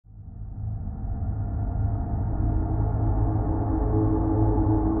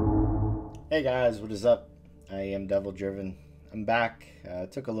Hey guys, what is up? I am DevilDriven. I'm back.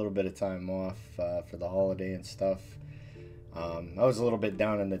 Took a little bit of time off for the holiday and stuff. I was a little bit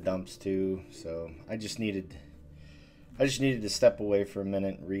down in the dumps too, so I just needed to step away for a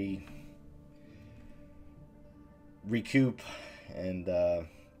minute, recoup, and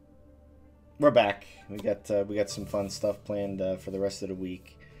we're back. We got some fun stuff planned for the rest of the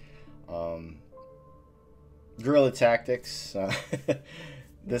week. Guerilla tactics.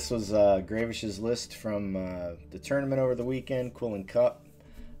 This was Gravish's list from the tournament over the weekend, Quillen Cup,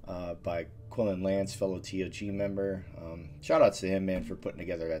 by Quillen Lance, fellow TOG member. Shout outs to him, man, for putting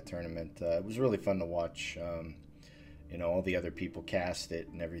together that tournament. It was really fun to watch. You know, all the other people cast it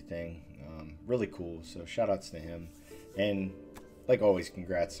and everything. Really cool. So shout outs to him. And like always,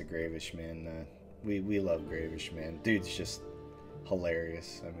 congrats to Gravish, man. We love Gravish, man. Dude's just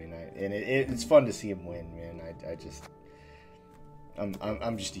hilarious. I mean, it's fun to see him win, man.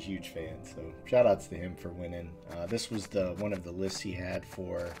 I'm just a huge fan, so shout outs to him for winning. This was one of the lists he had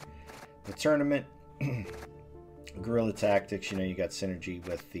for the tournament. Guerilla tactics, you know, you got synergy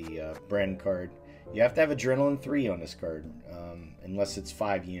with the Bren card. You have to have Adrenaline 3 on this card, unless it's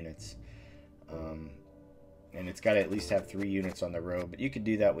 5 units. And it's got to at least have 3 units on the row, but you could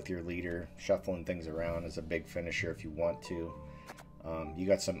do that with your leader, shuffling things around as a big finisher if you want to. You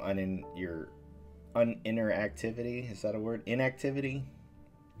got some uninteractivity, is that a word? Inactivity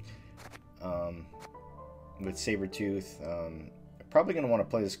with Sabretooth. Probably going to want to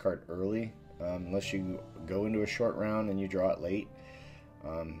play this card early, unless you go into a short round and you draw it late.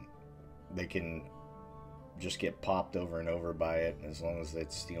 They can just get popped over and over by it as long as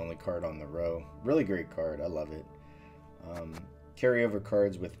it's the only card on the row. Really great card, I love it. Carryover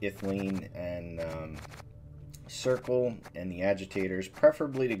cards with Ithleen and Circle and the Agitators,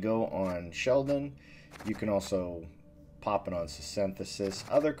 preferably to go on Sheldon. You can also pop it on Synthesis.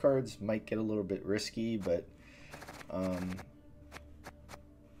 Other cards might get a little bit risky, but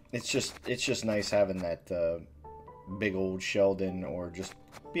it's just nice having that big old Sheldon, or just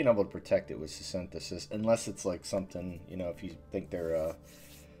being able to protect it with Synthesis, unless it's like something, you know, if you think they're a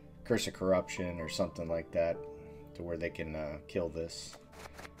Curse of Corruption or something like that, to where they can kill this.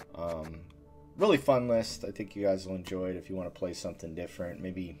 Really fun list. I think you guys will enjoy it if you want to play something different.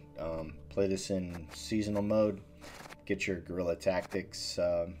 Maybe play this in seasonal mode. Get your Guerilla Tactics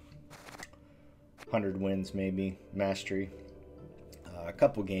 100 wins, maybe. Mastery. A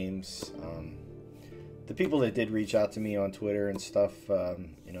couple games. The people that did reach out to me on Twitter and stuff,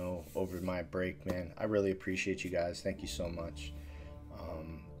 you know, over my break, man, I really appreciate you guys. Thank you so much.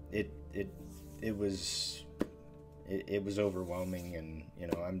 It was overwhelming, and you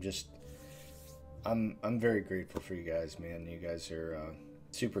know, I'm very grateful for you guys, man. You guys are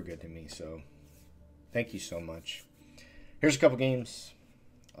super good to me, so thank you so much. Here's a couple games.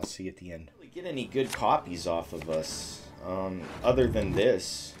 I'll see you at the end. Really get any good copies off of us, other than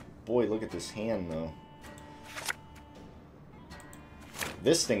this. Boy, look at this hand, though.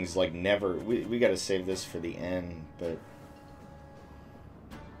 This thing's like never... We got to save this for the end, but...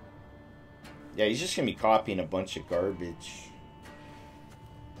 Yeah, he's just going to be copying a bunch of garbage.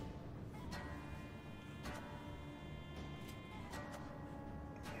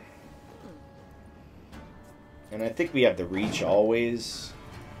 And I think we have the reach always.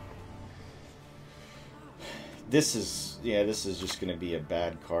 This is just going to be a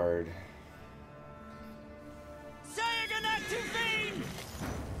bad card.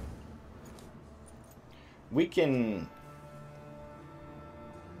 We can...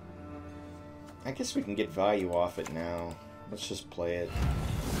 I guess we can get value off it now. Let's just play it.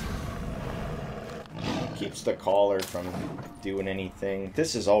 Keeps the caller from doing anything.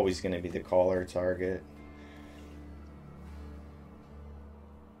 This is always going to be the caller target.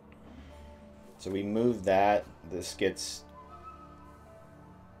 So we move that. This gets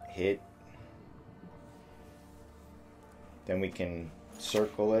hit. Then we can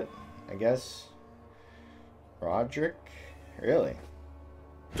circle it, I guess. Roderick? Really?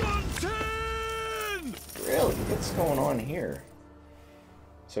 Really? What's going on here?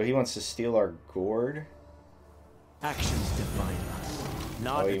 So he wants to steal our gourd? Actions define us.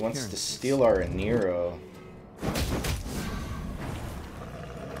 Not oh, he wants to steal our Nero.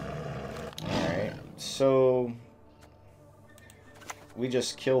 Alright, so we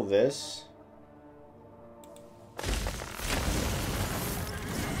just kill this.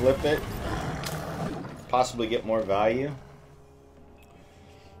 Flip it. Possibly get more value.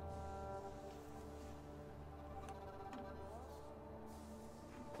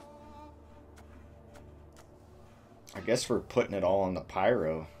 I guess we're putting it all on the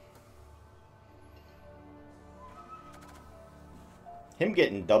pyro. Him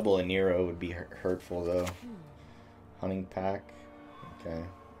getting double a Nero would be hurtful, though. Hunting pack. Okay.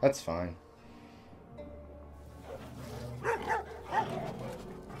 That's fine.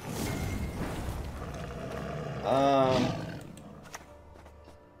 I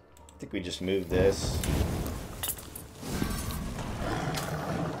think we just move this.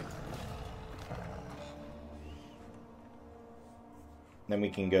 Then we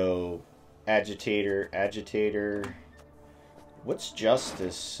can go agitator, agitator. What's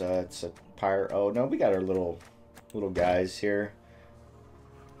justice? It's a pirate. Oh no, we got our little guys here.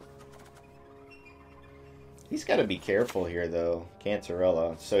 He's got to be careful here though,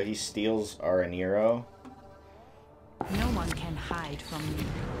 Cantarella. So he steals our Nero. No one can hide from me.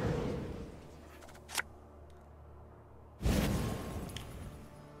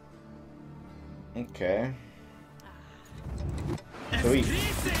 Okay.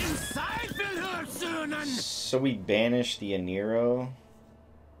 So we banish the Aniro.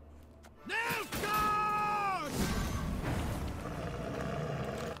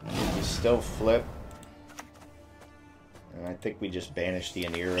 We still flip. And I think we just banish the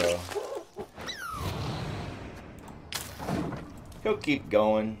Aniro. He'll keep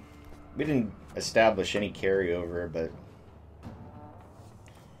going. We didn't establish any carryover, but...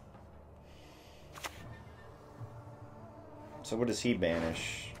 So what does he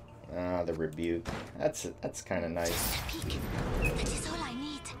banish? Ah, the rebuke. That's kind of nice. That is all I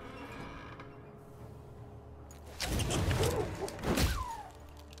need.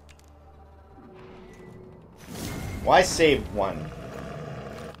 Why save one?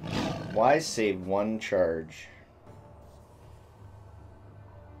 Why save one charge?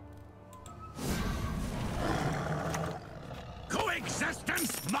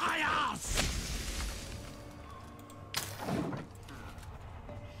 Coexistence, my ass!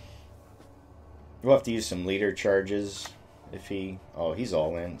 We'll have to use some leader charges if he... Oh, he's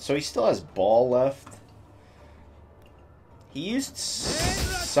all in. So he still has ball left. He used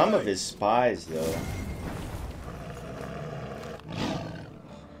some of his spies, though.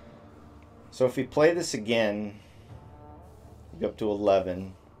 So if we play this again, we go up to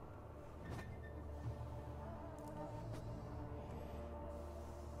 11.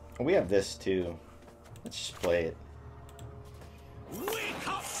 Oh, we have this, too. Let's just play it. Wake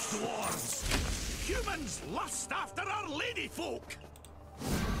up, dwarves! Humans lust after our lady folk!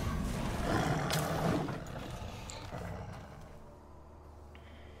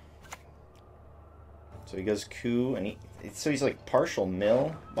 So he goes coup, and so he's like partial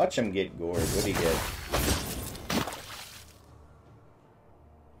mill. Watch him get gored. What'd he get?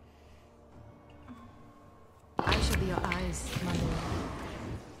 I shall be your eyes, my lord.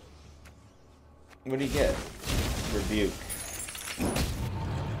 What'd he get? Rebuke.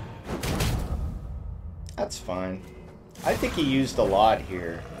 That's fine. I think he used a lot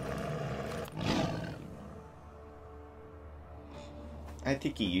here. I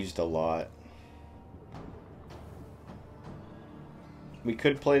think he used a lot. We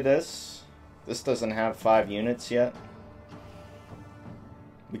could play this. This doesn't have 5 units yet.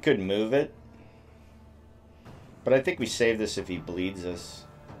 We could move it. But I think we save this if he bleeds us.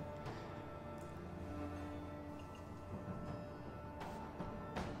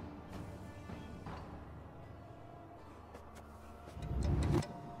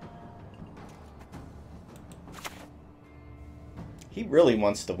 He really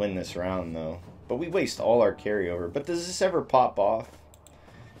wants to win this round, though. But we waste all our carryover. But does this ever pop off?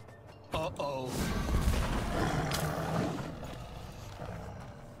 Uh-oh.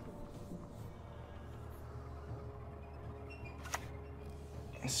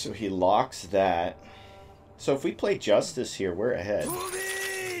 So he locks that. So if we play Justice here, we're ahead.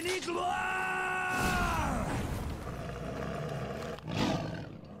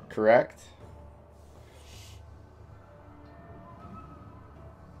 Correct?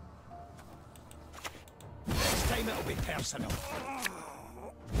 Next time it'll be personal.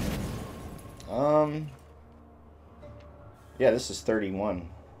 Yeah, this is 31.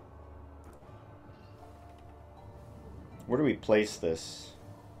 Where do we place this?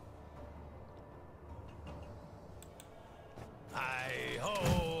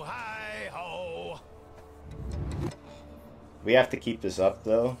 Hi-ho, hi-ho. We have to keep this up,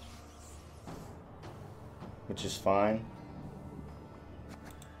 though. Which is fine.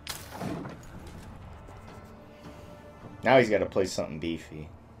 Now he's got to play something beefy.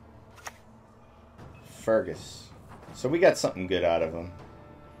 Fergus. So we got something good out of him.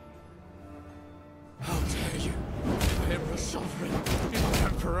 How dare you? I am the sovereign, the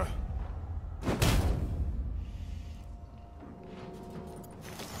emperor.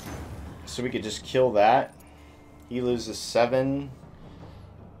 So we could just kill that. He loses 7.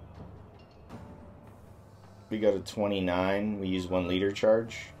 We go to 29. We use 1 leader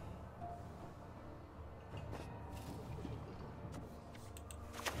charge.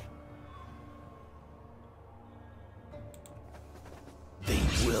 They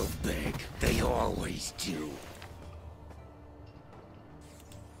will beg. They always do.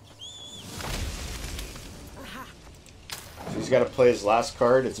 So he's got to play his last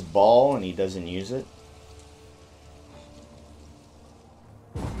card. It's ball, and he doesn't use it.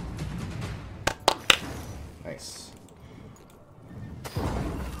 Nice.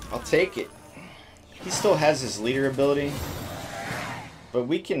 I'll take it. He still has his leader ability. But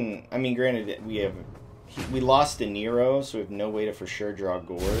we can... I mean, granted, we have... We lost to Nero, so we have no way to for sure draw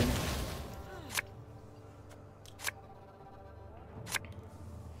Gord.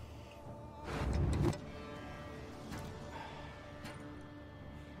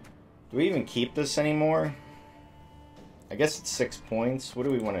 Do we even keep this anymore? I guess it's 6 points. What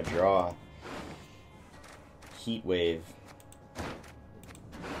do we want to draw? Heat Wave.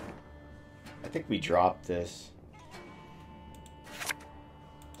 I think we dropped this.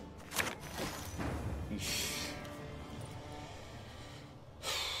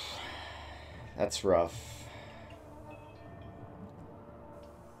 That's rough.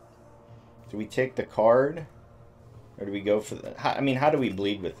 Do we take the card? Or do we go for the... I mean, how do we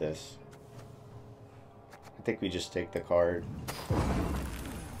bleed with this? I think we just take the card.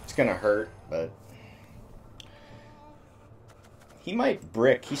 It's gonna hurt, but... He might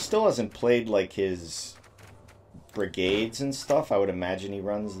brick. He still hasn't played, like, his brigades and stuff. I would imagine he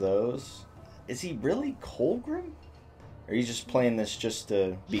runs those. Is he really Colgrim? Or are you just playing this just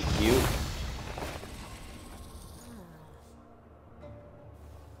to be cute?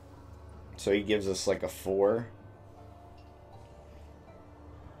 So he gives us, like, a 4.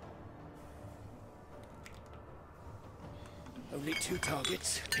 Only 2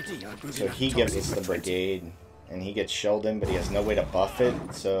 targets. So he gives us the brigade, and he gets Sheldon, but he has no way to buff it,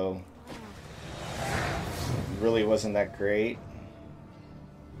 so it really wasn't that great.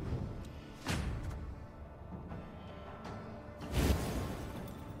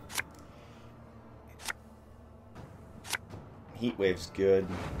 Heat Wave's good.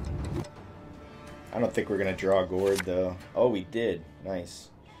 I don't think we're gonna draw Gord though. Oh, we did. Nice.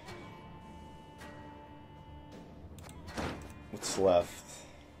 What's left?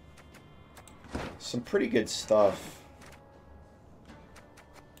 Some pretty good stuff.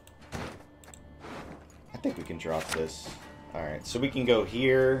 I think we can drop this. Alright, so we can go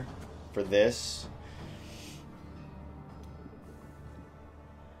here for this.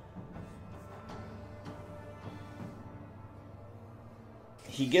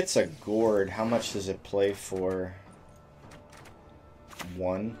 He gets a Gord. How much does it play for?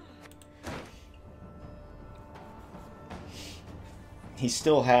 1. He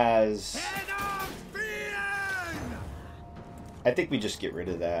still has... I think we just get rid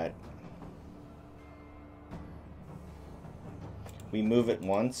of that. We move it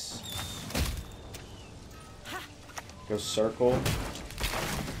once. Go circle.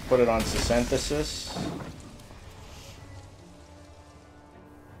 Put it on Synthesis.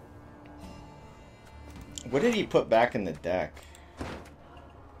 What did he put back in the deck?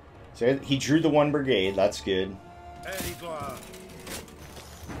 So he drew the 1 brigade. That's good.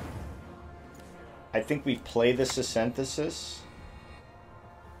 I think we play the Synthesis.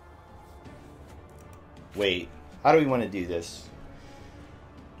 Wait, how do we want to do this?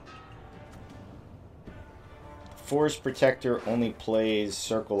 Forest Protector only plays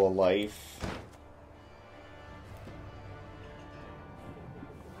Circle of Life.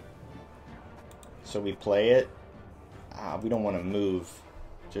 So we play it. We don't want to move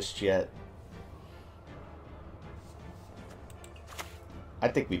just yet. I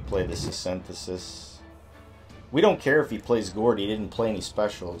think we play the Synthesis. We don't care if he plays Gord. He didn't play any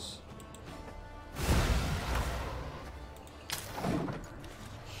specials.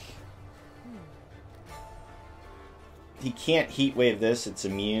 He can't Heat Wave this. It's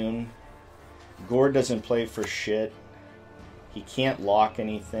immune. Gord doesn't play for shit. He can't lock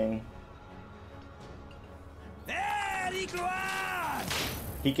anything.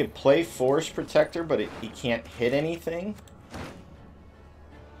 He could play Forest Protector, but he can't hit anything.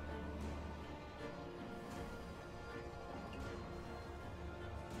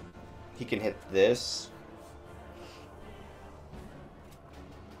 He can hit this.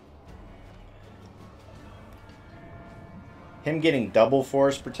 Him getting double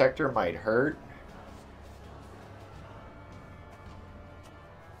Forest Protector might hurt.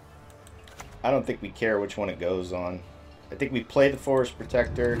 I don't think we care which one it goes on. I think we play the Forest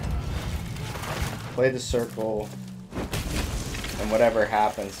Protector, play the Circle, and whatever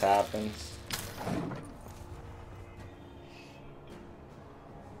happens, happens.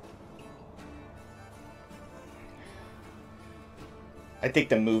 I think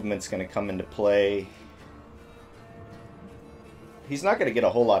the movement's going to come into play. He's not going to get a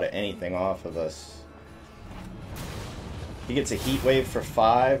whole lot of anything off of us. He gets a heat wave for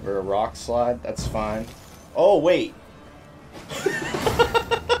 5 or a rock slide. That's fine. Oh, wait.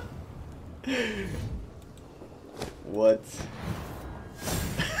 What?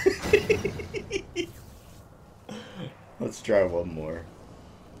 Let's try one more.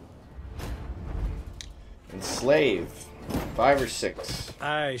 Enslave. 5 or 6.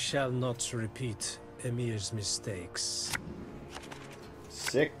 I shall not repeat Emir's mistakes.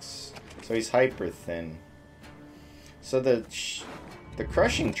 6. So he's hyper thin. So the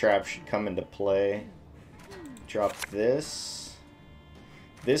crushing trap should come into play. Drop this.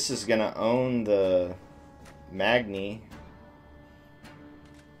 This is gonna own the Magni.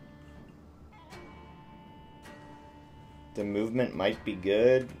 The movement might be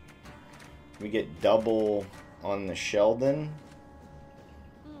good. We get double on the Sheldon.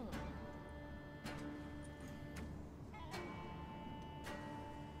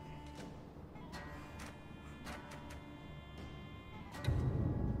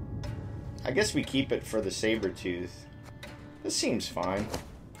 I guess we keep it for the Sabertooth. This seems fine.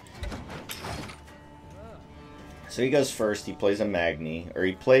 So he goes first, he plays a Magni. Or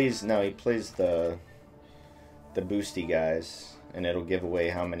he plays, no, he plays the boosty guys. And it'll give away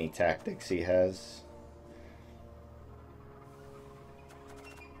how many tactics he has.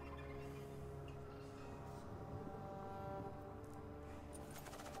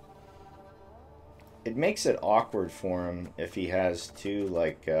 It makes it awkward for him if he has two,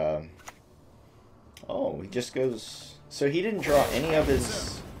 like, oh, he just goes... So he didn't draw any of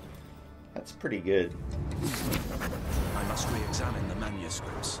his... That's pretty good. I must re-examine the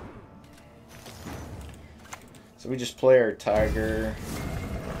manuscripts. So we just play our Tiger,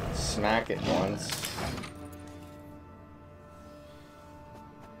 smack it once.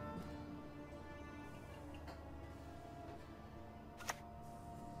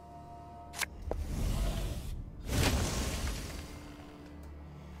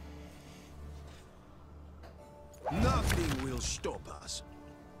 Nothing will stop us.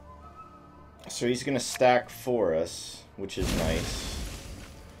 So he's gonna stack for us, which is nice.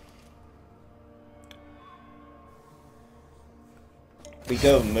 We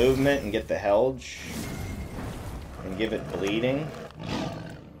go movement and get the Helge and give it bleeding.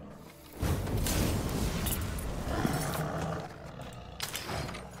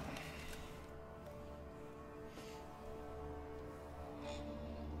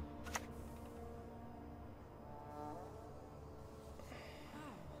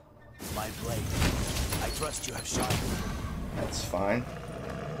 My blade. I trust you have sharpened. That's fine.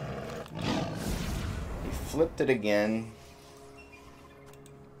 He flipped it again.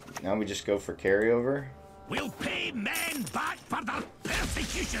 Now we just go for carryover. We'll pay men back for their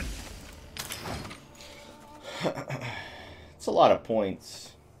persecution. It's a lot of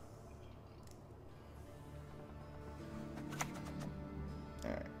points.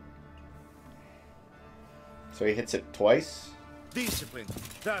 Alright. So he hits it twice. Discipline.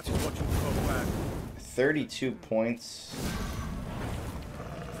 That's what you call back. 32 points.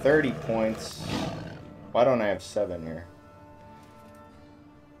 30 points. Why don't I have 7 here?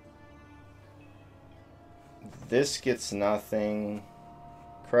 This gets nothing.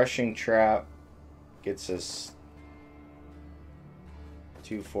 Crushing Trap gets us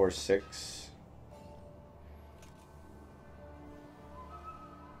 2, 4, 6.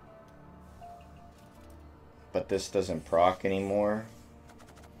 But this doesn't proc anymore.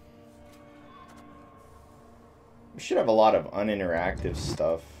 We should have a lot of uninteractive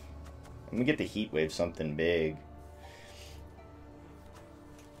stuff. And we get the Heat Wave something big.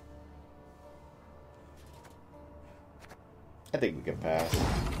 I think we could pass.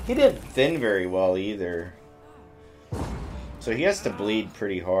 He didn't thin very well either. So he has to bleed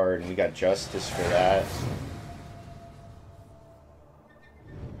pretty hard, and we got Justice for that.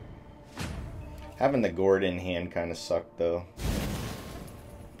 Having the Gourd in hand kind of sucked, though.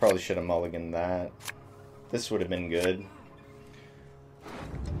 Probably should have mulliganed that. This would have been good.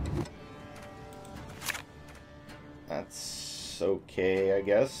 That's okay, I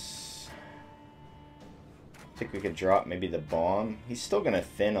guess. I think we could drop maybe the bomb. He's still gonna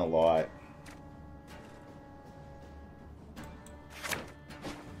thin a lot.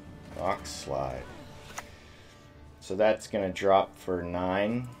 Rock slide. So that's gonna drop for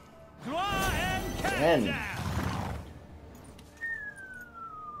 9. 10.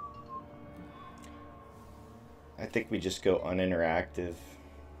 I think we just go uninteractive.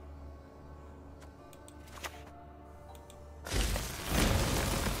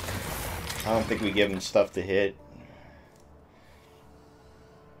 I don't think we give him stuff to hit.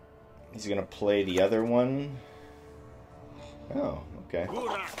 He's gonna play the other one. Oh, okay.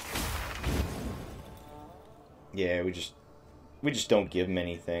 Yeah, we just don't give him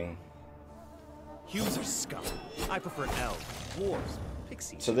anything. Humans are scum. I prefer elves, dwarves,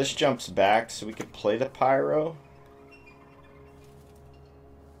 pixies. So this jumps back, so we could play the pyro.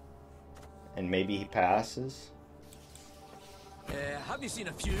 And maybe he passes. Have you seen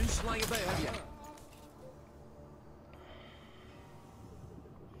a fuse lying about, have you?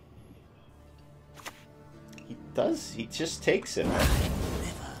 He does, he just takes it. Never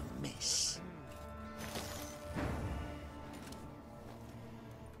miss.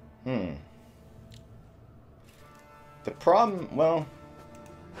 The problem, well...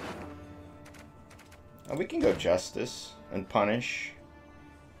 we can go justice and punish.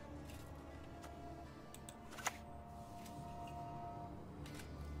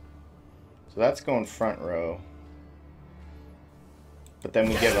 So that's going front row. But then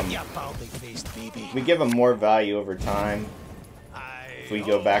we give him more value over time if we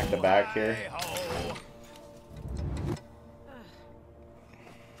go back to back here.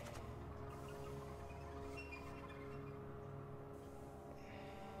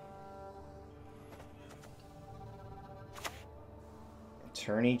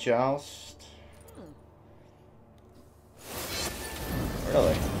 Attorney joust.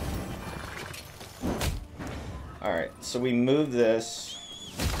 Really? Alright, so we move this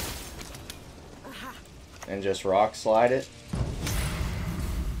and just rock slide it.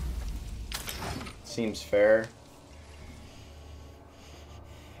 Seems fair.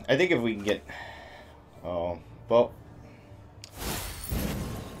 I think if we can get... Oh, well...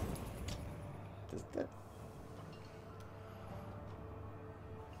 Does that...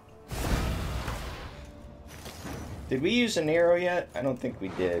 Did we use an arrow yet? I don't think we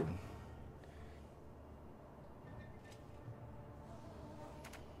did.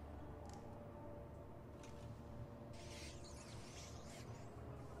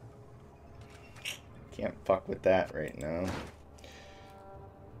 Can't fuck with that right now.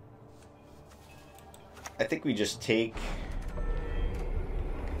 I think we just take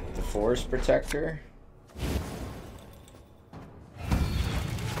the forest protector.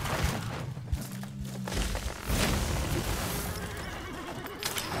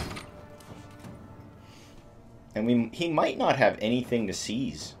 And he might not have anything to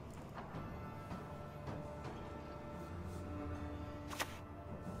seize.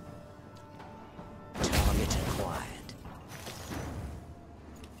 Target acquired.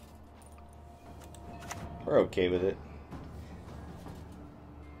 We're okay with it.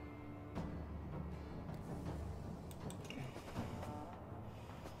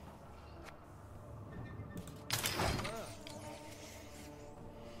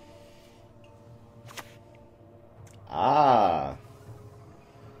 Ah.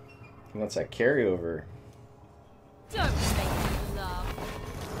 He wants that carryover. Don't make me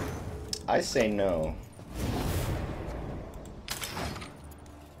laugh. I say no.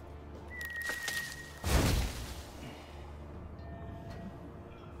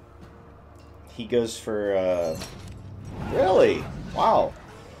 He goes for, really? Wow.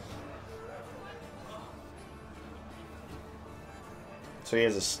 So he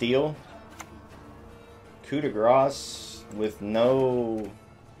has a steal. Coup de grace with no...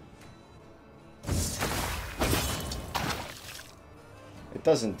 It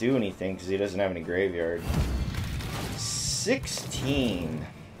doesn't do anything because he doesn't have any graveyard. 16.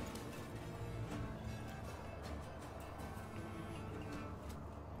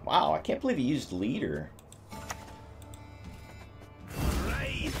 Wow, I can't believe he used leader.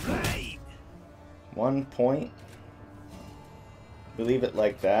 Right. 1 point. We leave it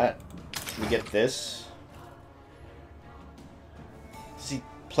like that. We get this. Does he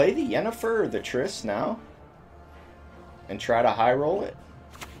play the Yennefer or the Triss now? And try to high roll it?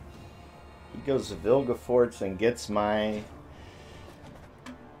 He goes to Vilgefortz and gets my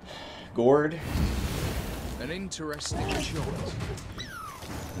gourd. An interesting choice.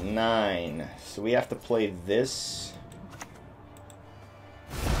 9. So we have to play this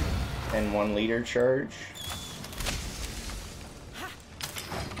and 1 leader charge.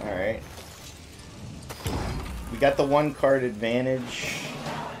 Alright. We got the 1 card advantage.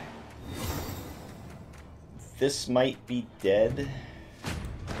 This might be dead.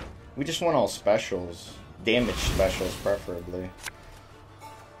 We just want all specials. Damage specials, preferably.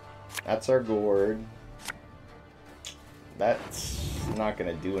 That's our gourd. That's not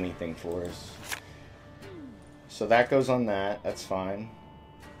going to do anything for us. So that goes on that. That's fine.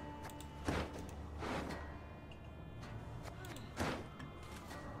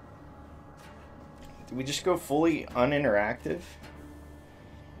 Do we just go fully uninteractive?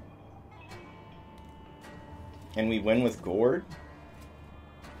 And we win with Gourd?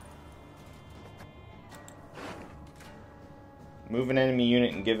 Move an enemy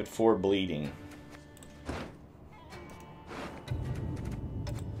unit and give it 4 bleeding.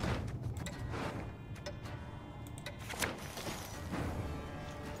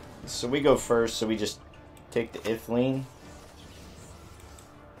 So we go first, so we just take the Ithling.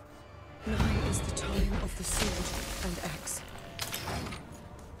 9 is the time of the sword and axe.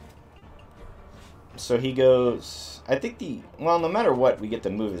 So he goes... I think the... Well, no matter what, we get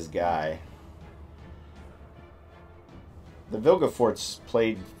to move his guy. The Vilgefort's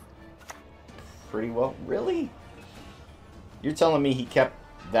played pretty well. Really? You're telling me he kept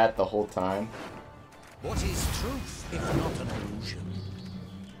that the whole time? What is truth if not an illusion?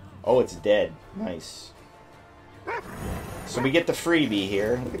 Oh, it's dead. Nice. So we get the freebie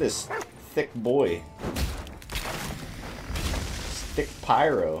here. Look at this thick boy. This thick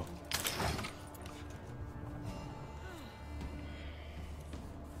pyro.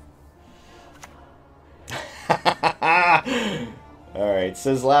 Alright,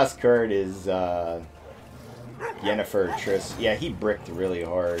 so his last card is Yennefer Triss. Yeah, he bricked really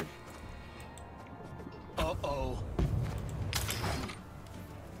hard. Uh-oh.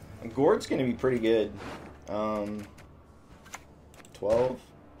 Gord's gonna be pretty good. 12.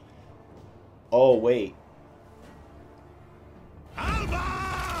 Oh, wait.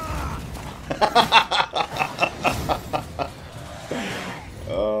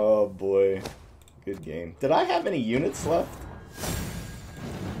 Oh, boy. Good game. Did I have any units left?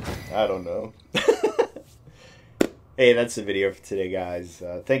 I don't know. Hey, that's the video for today, guys.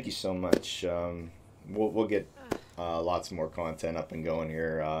 Thank you so much. We'll get lots more content up and going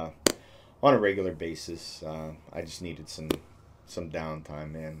here on a regular basis. I just needed some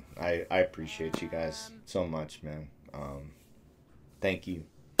downtime, man. I appreciate you guys so much, man. Thank you.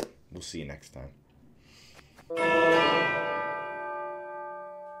 We'll see you next time.